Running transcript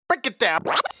Break it down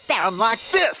like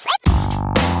this.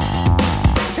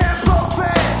 Tempo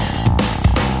Fit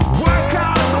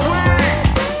Workout of the Week.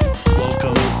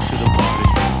 Welcome to the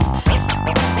party.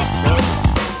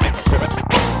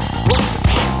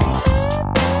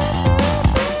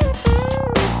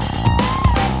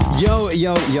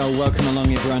 Yo, welcome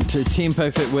along everyone to Tempo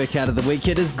Fit Workout of the Week.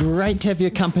 It is great to have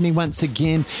your company once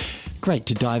again. Great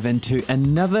to dive into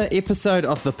another episode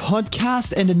of the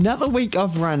podcast and another week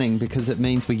of running, because it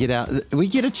means we get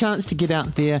a chance to get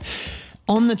out there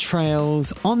on the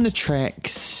trails, on the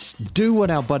tracks, do what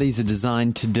our bodies are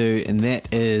designed to do, and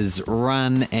that is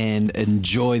run and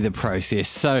enjoy the process.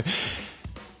 So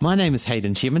my name is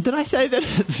Hayden Sherman. Did I say that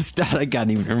at the start? I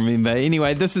can't even remember.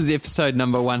 Anyway, this is episode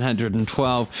number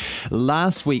 112.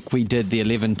 Last week we did the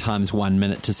 11 times 1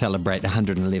 minute to celebrate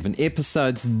 111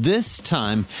 episodes. This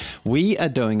time we are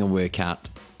doing a workout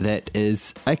that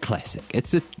is a classic.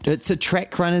 It's a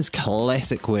track runner's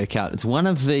classic workout. It's one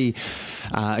of the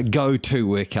go-to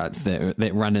workouts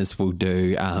that runners will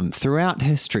do throughout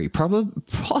history.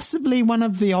 Possibly one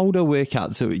of the older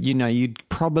workouts. So, you'd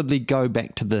probably go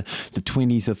back to the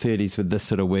 20s or 30s with this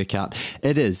sort of workout.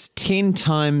 It is 10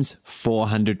 times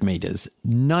 400 meters.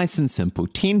 Nice and simple.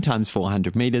 10 times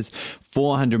 400 meters,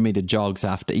 400 meter jogs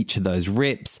after each of those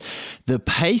reps. The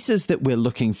paces that we're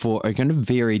looking for are going to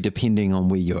vary depending on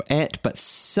where you're at, but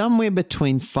somewhere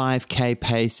between 5k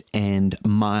pace and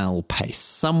mile pace,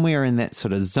 somewhere in that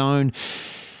sort of zone.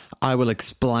 I will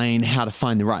explain how to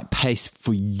find the right pace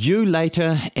for you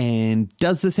later. And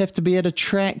does this have to be at a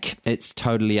track? It's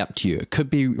totally up to you. It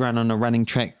could be run on a running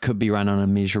track, could be run on a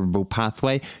measurable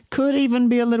pathway, could even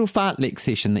be a little fartlek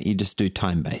session that you just do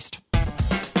time-based.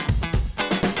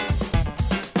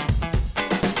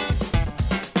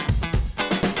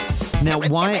 Now,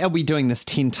 why are we doing this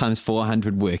 10 times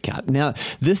 400 workout? Now,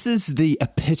 this is the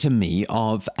epitome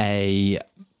of a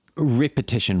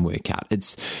repetition workout.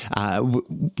 It's,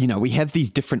 we have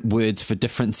these different words for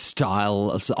different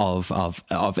styles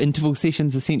of interval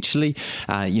sessions, essentially.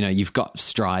 You've got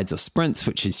strides or sprints,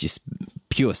 which is just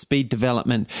pure speed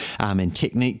development and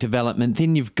technique development.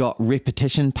 Then you've got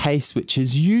repetition pace, which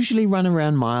is usually run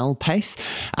around mile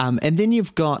pace. And then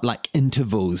you've got like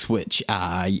intervals, which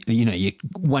are, your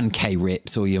 1K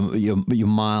reps or your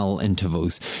mile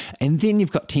intervals. And then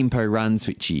you've got tempo runs,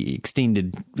 which are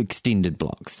extended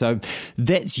blocks. So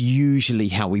that's usually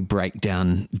how we break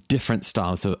down different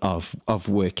styles of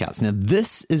workouts. Now,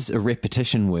 this is a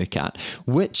repetition workout,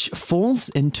 which falls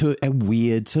into a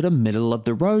weird sort of middle of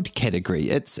the road category.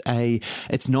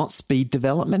 It's not speed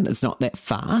development. It's not that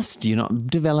fast. You're not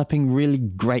developing really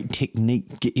great technique.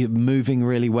 You're moving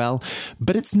really well,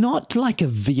 but it's not like a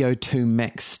VO2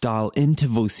 max style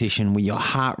interval session where your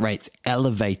heart rate's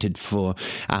elevated for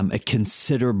a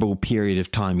considerable period of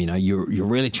time. You're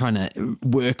really trying to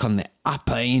work on the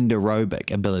upper end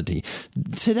aerobic ability.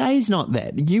 Today's not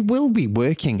that. You will be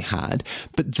working hard,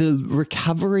 but the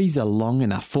recoveries are long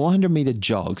enough. 400 meter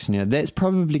jogs, that's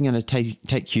probably going to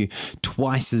take you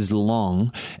twice as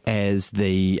long as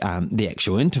the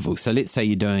actual interval. So let's say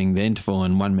you're doing the interval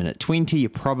in 1 minute 20, you're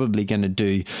probably going to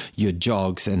do your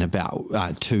jogs in about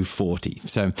 2:40.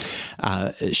 So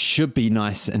it should be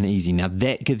nice and easy. Now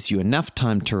that gives you enough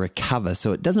time to recover,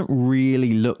 so it doesn't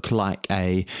really look like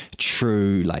a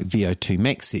true VO2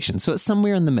 max session. So it's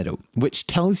somewhere in the middle, which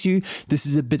tells you this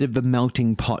is a bit of a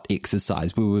melting pot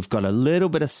exercise where we've got a little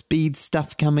bit of speed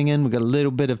stuff coming in, we've got a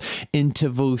little bit of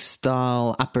interval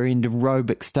style upper end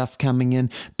aerobic stuff coming in,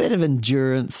 bit of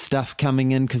endurance stuff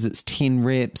coming in because it's 10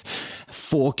 reps,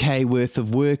 4k worth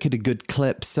of work at a good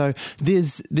clip. So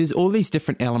there's all these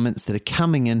different elements that are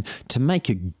coming in to make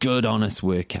a good, honest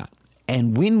workout.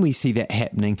 And when we see that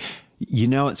happening,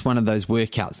 it's one of those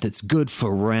workouts that's good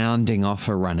for rounding off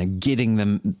a runner, getting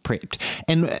them prepped.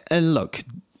 And look,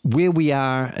 where we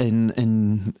are in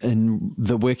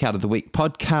the Workout of the Week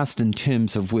podcast in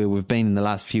terms of where we've been in the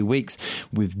last few weeks,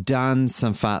 we've done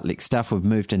some fartlek stuff. We've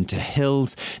moved into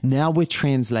hills. Now we're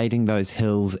translating those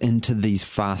hills into these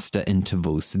faster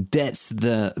intervals. So that's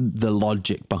the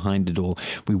logic behind it all.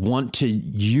 We want to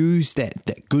use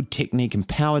that good technique and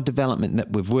power development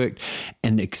that we've worked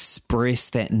and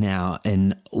express that now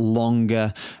in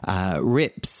longer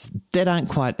reps that aren't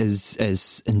quite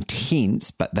as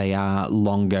intense, but they are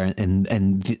longer.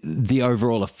 And the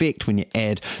overall effect when you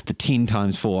add the 10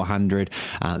 times 400,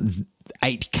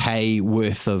 8k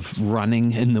worth of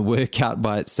running in the workout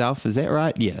by itself. Is that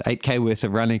right? Yeah, 8k worth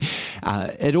of running.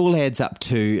 It all adds up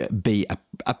to be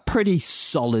a pretty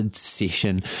solid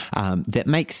session that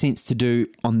makes sense to do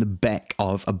on the back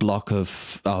of a block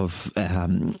of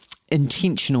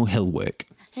intentional hill work.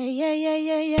 Hey,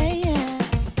 yeah.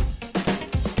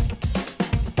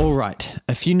 All right,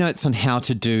 a few notes on how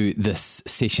to do this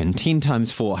session, 10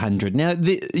 times 400. Now,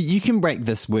 you can break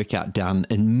this workout down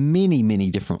in many, many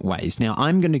different ways. Now,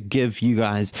 I'm going to give you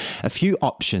guys a few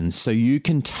options so you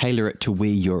can tailor it to where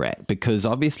you're at, because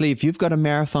obviously if you've got a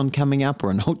marathon coming up or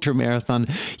an ultra marathon,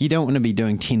 you don't want to be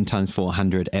doing 10 times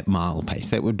 400 at mile pace.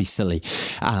 That would be silly.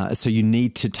 So you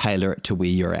need to tailor it to where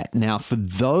you're at. Now, for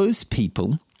those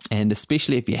people, and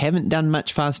especially if you haven't done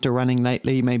much faster running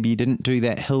lately, maybe you didn't do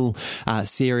that hill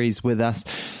series with us,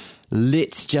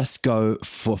 let's just go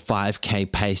for 5K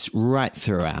pace right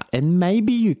throughout. And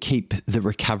maybe you keep the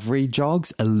recovery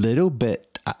jogs a little bit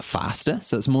faster,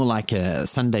 so it's more like a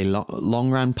Sunday long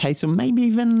run pace, or maybe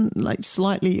even like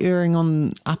slightly erring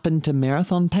on up into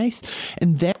marathon pace,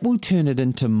 and that will turn it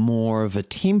into more of a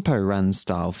tempo run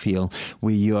style feel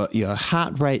where your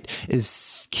heart rate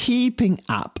is keeping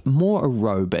up, more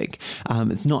aerobic.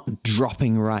 It's not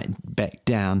dropping right back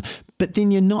down, but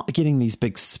then you're not getting these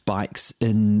big spikes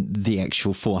in the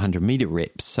actual 400 meter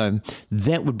reps. So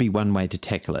that would be one way to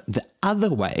tackle it. The other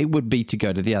way would be to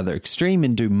go to the other extreme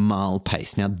and do mile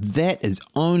pace. Now, that is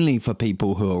only for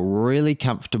people who are really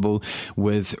comfortable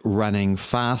with running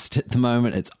fast at the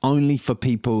moment. It's only for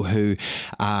people who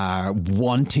are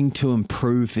wanting to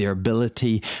improve their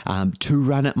ability to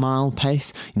run at mile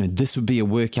pace. You know, this would be a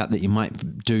workout that you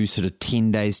might do sort of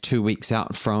 10 days, 2 weeks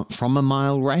out from a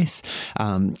mile race.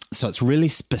 So it's really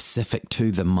specific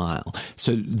to the mile.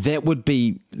 So that would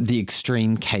be the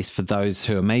extreme case for those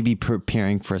who are maybe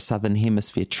preparing for a Southern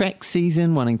Hemisphere track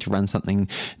season, wanting to run something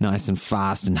nice and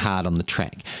fast and hard on the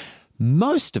track.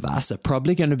 Most of us are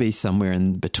probably going to be somewhere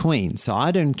in between. So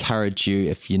I'd encourage you,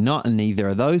 if you're not in either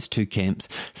of those two camps,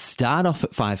 start off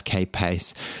at 5K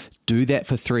pace. Do that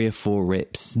for 3 or 4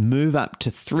 reps, move up to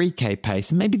 3K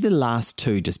pace, and maybe the last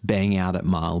 2 just bang out at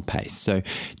mile pace. So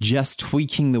just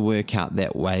tweaking the workout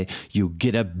that way, you'll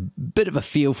get a bit of a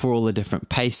feel for all the different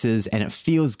paces, and it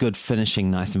feels good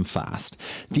finishing nice and fast.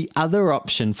 The other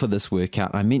option for this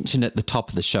workout, I mentioned at the top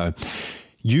of the show,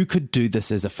 you could do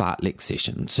this as a fartlek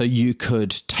session. So you could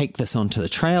take this onto the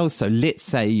trails. So let's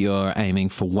say you're aiming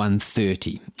for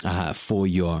 130 for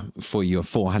your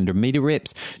 400 meter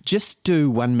reps. Just do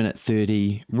 1 minute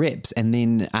 30 reps, and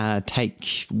then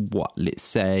take let's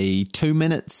say 2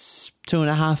 minutes,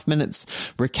 2.5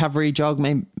 minutes recovery jog,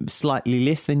 maybe slightly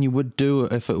less than you would do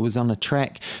if it was on a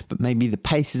track, but maybe the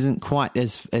pace isn't quite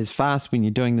as fast when you're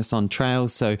doing this on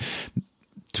trails. So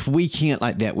tweaking it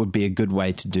like that would be a good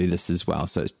way to do this as well.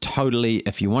 So it's totally,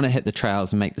 if you want to hit the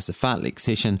trails and make this a fartlek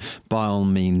session, by all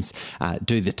means,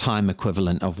 do the time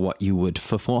equivalent of what you would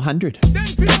for 400.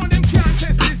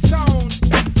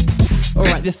 All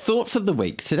right, the thought for the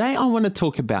week. Today I want to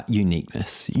talk about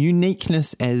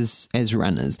uniqueness as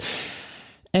runners.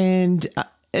 And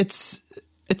it's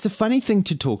a funny thing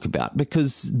to talk about,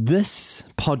 because this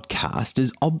podcast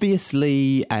is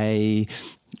obviously I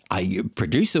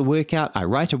produce a workout, I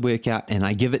write a workout, and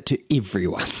I give it to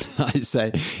everyone. I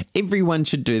say everyone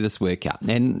should do this workout.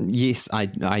 And yes, I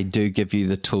do give you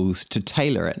the tools to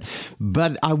tailor it.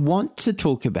 But I want to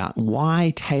talk about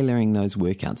why tailoring those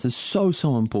workouts is so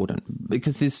important,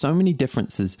 because there's so many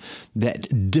differences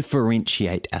that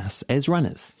differentiate us as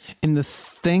runners. And the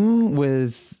thing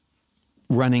with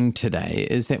running today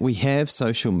is that we have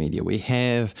social media, we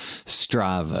have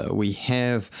Strava, we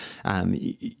have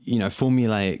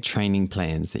formulaic training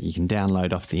plans that you can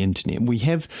download off the internet. We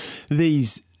have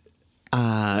these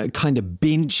kind of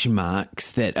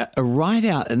benchmarks that are right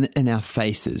out in our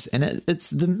faces, and it's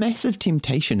the massive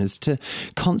temptation is to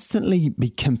constantly be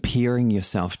comparing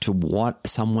yourself to what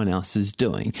someone else is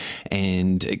doing,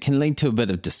 and it can lead to a bit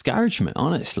of discouragement,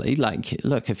 honestly. Like,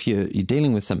 look, if you're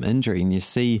dealing with some injury and you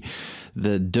see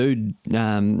the dude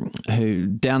who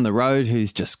down the road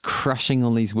who's just crushing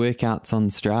all these workouts on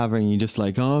Strava, and you're just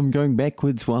like, oh, I'm going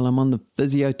backwards while I'm on the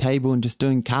physio table and just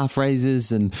doing calf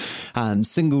raises and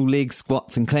single leg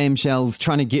squats and clamshells,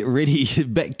 trying to get ready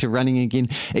back to running again.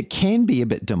 It can be a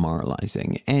bit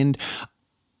demoralizing. And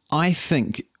I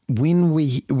think when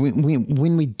we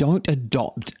don't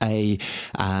adopt an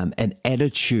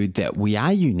attitude that we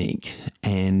are unique,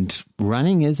 and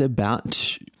running is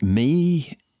about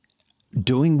me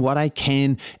doing what I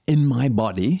can in my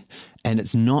body, and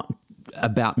it's not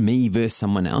about me versus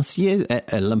someone else. Yeah,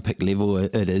 at Olympic level,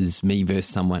 it is me versus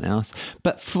someone else.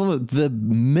 But for the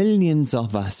millions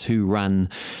of us who run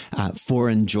for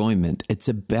enjoyment, it's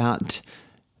about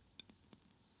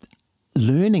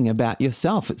learning about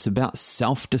yourself. It's about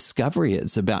self-discovery.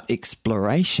 It's about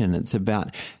exploration. It's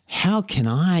about how can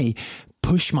I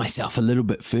push myself a little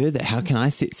bit further? How can I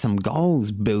set some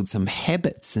goals, build some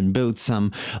habits, and build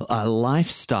some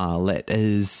lifestyle that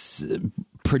is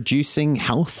producing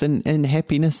health and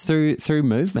happiness through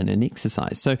movement and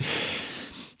exercise. So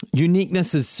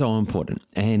uniqueness is so important,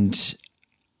 and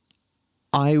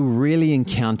I really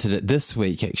encountered it this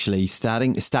week, actually,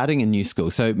 starting a new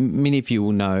school. So many of you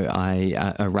will know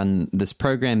I run this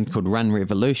program called Run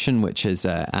Revolution, which is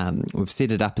we've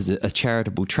set it up as a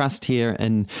charitable trust here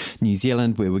in New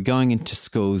Zealand, where we're going into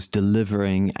schools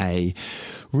delivering a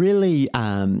really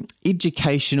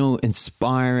educational,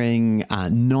 inspiring,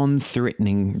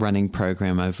 non-threatening running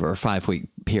program over a 5-week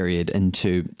period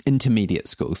into intermediate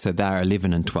schools. So they're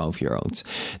 11 and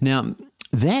 12-year-olds. Now,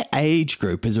 that age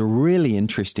group is a really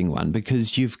interesting one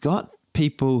because you've got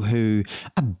people who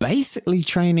are basically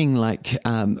training like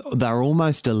they're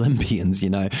almost Olympians,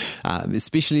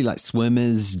 especially like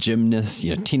swimmers, gymnasts,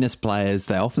 tennis players.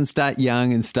 They often start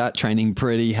young and start training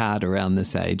pretty hard around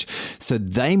this age. So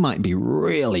they might be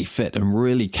really fit and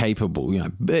really capable,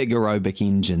 big aerobic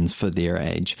engines for their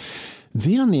age.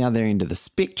 Then on the other end of the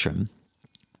spectrum,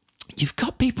 you've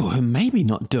got people who maybe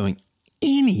not doing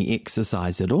any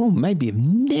exercise at all, maybe have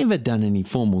never done any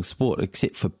formal sport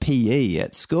except for PE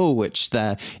at school, which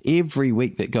every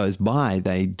week that goes by,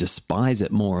 they despise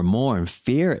it more and more and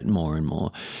fear it more and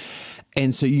more.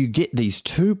 And so you get these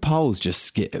two poles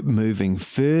just get moving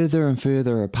further and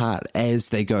further apart as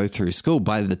they go through school.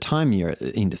 By the time you're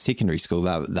into secondary school,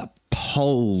 they're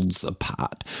poles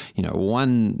apart.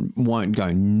 One won't go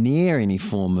near any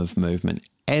form of movement,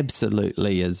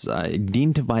 absolutely has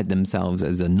identified themselves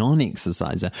as a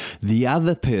non-exerciser. The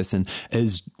other person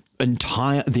is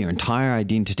their entire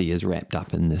identity is wrapped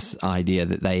up in this idea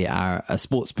that they are a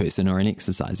sports person or an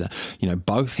exerciser.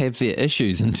 Both have their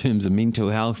issues in terms of mental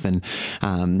health and,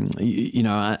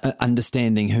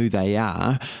 understanding who they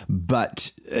are.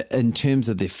 But in terms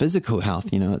of their physical health,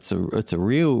 it's a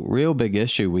real big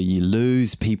issue where you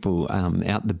lose people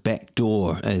out the back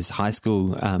door as high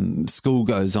school school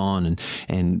goes on,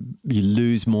 and you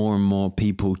lose more and more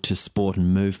people to sport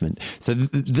and movement. So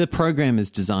the program is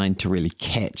designed to really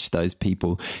catch those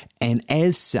people, and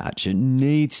as such it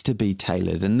needs to be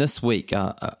tailored. And this week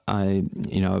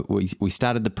we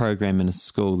started the program in a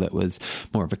school that was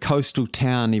more of a coastal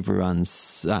town.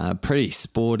 Everyone's pretty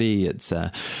sporty. It's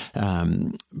a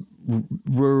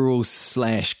rural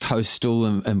 / coastal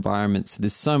environment. So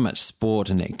there's so much sport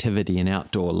and activity and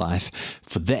outdoor life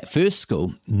for that first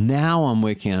school. Now I'm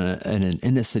working in an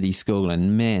inner city school,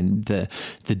 and man, the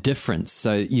difference.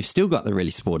 So you've still got the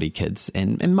really sporty kids,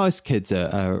 and most kids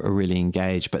are really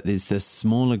engaged, but there's this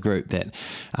smaller group that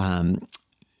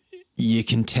you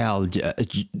can tell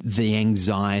the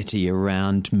anxiety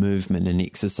around movement and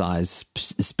exercise,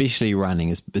 especially running,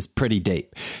 is pretty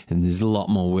deep, and there's a lot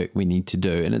more work we need to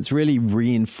do. And it's really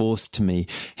reinforced to me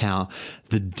how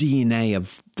the DNA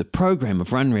of the program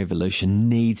of Run Revolution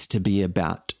needs to be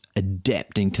about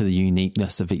adapting to the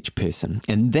uniqueness of each person.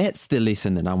 And that's the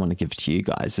lesson that I want to give to you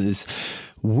guys is,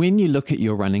 when you look at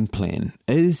your running plan,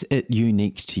 is it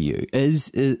unique to you? Is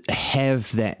it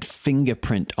have that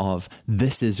fingerprint of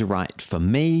this is right for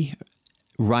me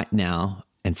right now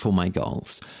and for my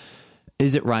goals?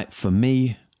 Is it right for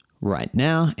me right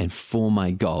now and for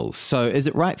my goals? So is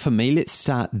it right for me? Let's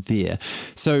start there.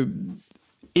 So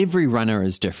every runner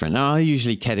is different. I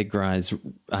usually categorize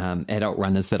adult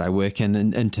runners that I work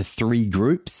into 3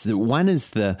 groups. One is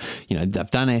they've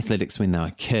done athletics when they were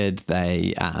a kid.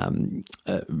 They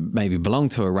maybe belong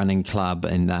to a running club,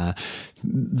 and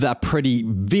they're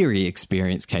very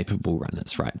experienced, capable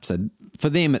runners, right? So for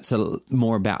them, it's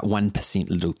more about 1%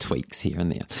 little tweaks here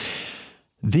and there.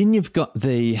 Then you've got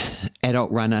the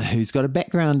adult runner who's got a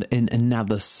background in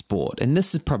another sport. And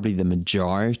this is probably the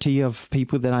majority of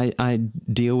people that I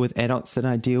deal with, adults that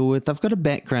I deal with. They've got a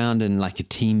background in like a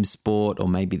team sport, or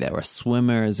maybe they were a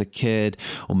swimmer as a kid,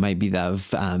 or maybe they've,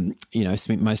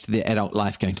 spent most of their adult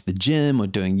life going to the gym or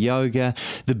doing yoga.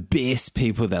 The best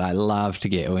people that I love to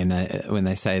get when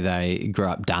they say they grew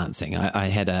up dancing. I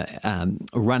had a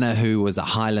runner who was a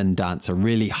Highland dancer,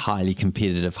 really highly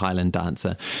competitive Highland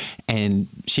dancer, and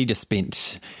she just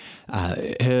spent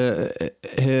her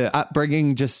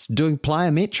upbringing just doing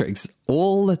plyometrics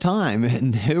all the time,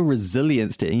 and her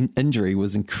resilience to injury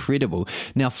was incredible.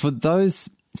 Now, for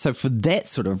that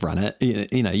sort of runner,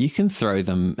 you can throw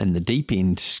them in the deep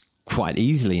end quite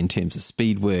easily in terms of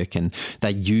speed work, and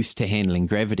they're used to handling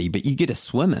gravity. But you get a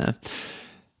swimmer,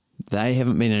 they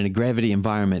haven't been in a gravity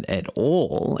environment at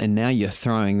all, and now you're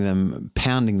throwing them,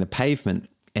 pounding the pavement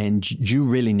And you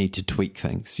really need to tweak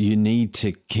things. You need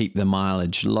to keep the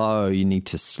mileage low. You need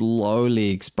to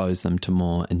slowly expose them to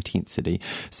more intensity.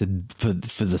 So for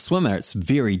the swimmer, it's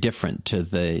very different to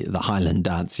the Highland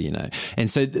dancer, you know.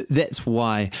 And so that's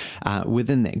why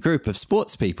within that group of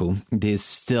sports people, there's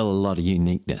still a lot of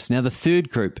uniqueness. Now, the third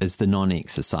group is the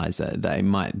non-exerciser. They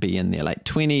might be in their late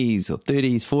 20s or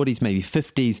 30s, 40s, maybe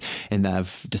 50s, and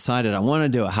they've decided, I want to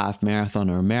do a half marathon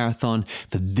or a marathon.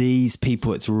 For these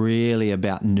people, it's really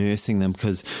about nursing them,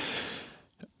 because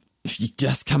if you're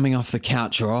just coming off the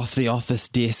couch or off the office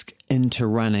desk into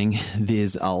running,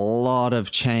 there's a lot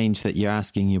of change that you're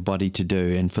asking your body to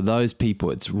do. And for those people,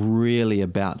 it's really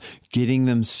about getting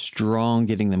them strong,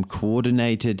 getting them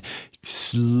coordinated,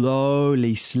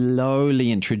 slowly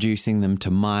introducing them to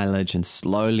mileage and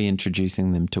slowly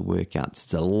introducing them to workouts.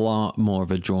 It's a lot more of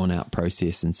a drawn out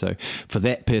process. And so for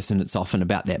that person, it's often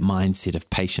about that mindset of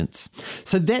patience.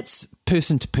 So that's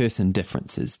person to person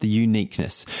differences, the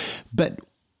uniqueness. But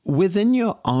within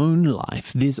your own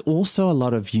life, there's also a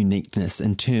lot of uniqueness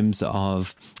in terms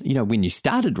of, you know, when you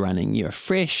started running, you're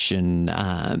fresh and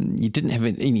you didn't have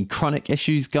any chronic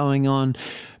issues going on,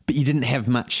 but you didn't have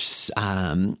much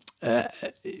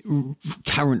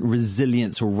current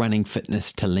resilience or running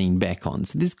fitness to lean back on.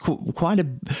 So there's quite a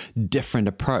different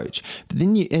approach. But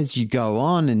then as you go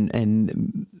on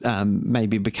and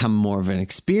maybe become more of an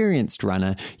experienced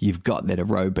runner, you've got that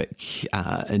aerobic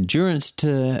endurance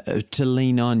to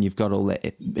lean on. You've got all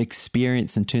that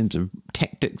experience in terms of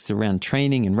tactics around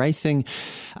training and racing,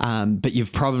 but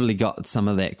you've probably got some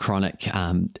of that chronic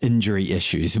injury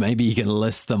issues. Maybe you can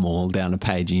list them all down a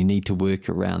page and you need to work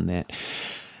around that.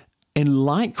 And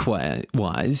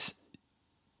likewise,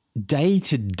 day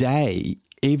to day,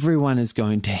 everyone is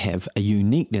going to have a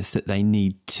uniqueness that they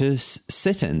need to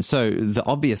sit in. So the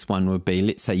obvious one would be,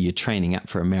 let's say you're training up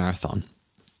for a marathon.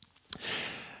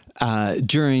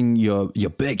 During your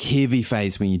big heavy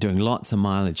phase, when you're doing lots of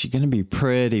mileage, you're going to be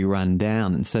pretty run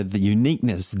down. And so the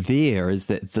uniqueness there is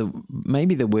that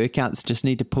maybe the workouts just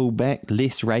need to pull back,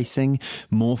 less racing,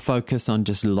 more focus on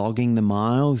just logging the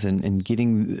miles and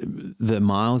getting the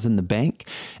miles in the bank.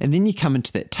 And then you come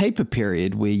into that taper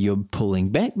period where you're pulling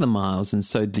back the miles. And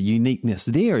so the uniqueness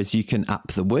there is you can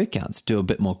up the workouts, do a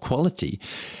bit more quality.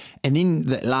 And then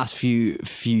the last few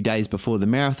days before the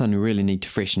marathon, you really need to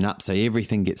freshen up, so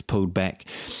everything gets pulled back.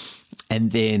 And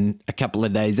then a couple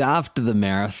of days after the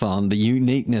marathon, the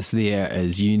uniqueness there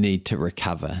is you need to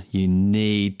recover. You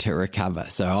need to recover.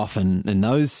 So often in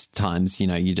those times, you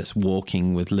know, you're just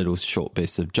walking with little short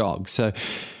bursts of jogs. So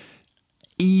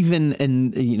even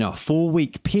in, you know, a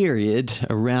 4-week period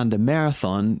around a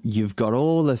marathon, you've got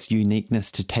all this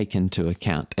uniqueness to take into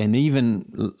account. And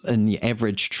even in the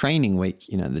average training week,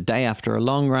 you know, the day after a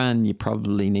long run, you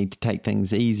probably need to take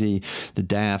things easy. The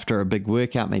day after a big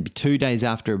workout, maybe 2 days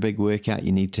after a big workout,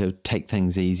 you need to take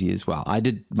things easy as well. I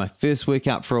did my first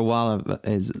workout for a while.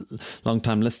 As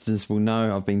long-time listeners will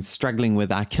know, I've been struggling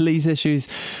with Achilles issues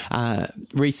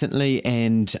recently,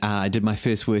 and I did my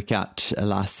first workout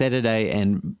last Saturday,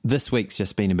 and this week's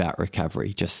just been about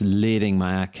recovery, just letting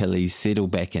my Achilles settle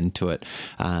back into it.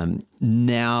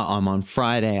 Now I'm on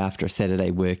Friday after a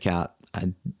Saturday workout,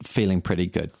 feeling pretty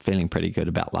good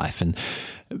about life and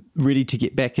ready to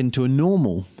get back into a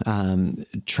normal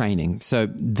training. So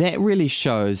that really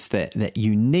shows that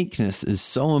uniqueness is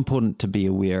so important to be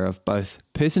aware of, both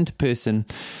person to person,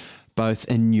 both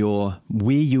in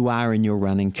where you are in your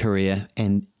running career,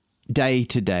 and day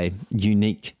to day,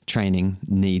 unique training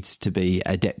needs to be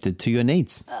adapted to your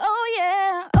needs. Oh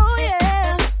yeah, oh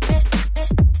yeah.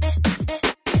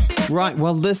 Right,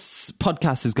 well, this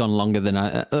podcast has gone longer than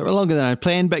I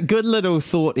planned, but good little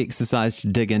thought exercise to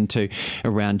dig into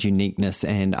around uniqueness,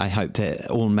 and I hope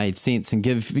that all made sense and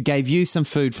gave you some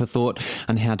food for thought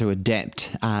on how to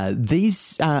adapt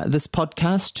this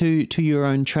podcast to your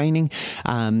own training.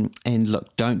 And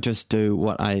look, don't just do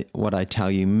what I tell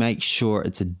you. Make sure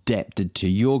it's adapted to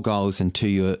your goals and to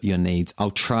your needs. I'll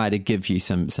try to give you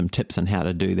some tips on how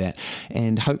to do that,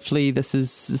 and hopefully this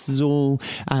is all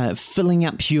filling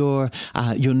up your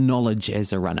knowledge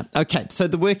as a runner. Okay, so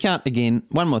the workout again,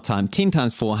 one more time, 10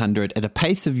 times 400 at a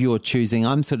pace of your choosing.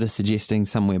 I'm sort of suggesting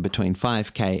somewhere between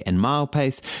 5K and mile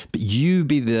pace, but you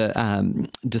be the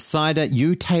decider.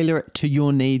 You tailor it to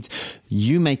your needs.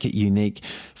 You make it unique.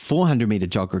 400 meter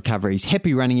jog recoveries.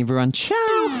 Happy running, everyone. Ciao.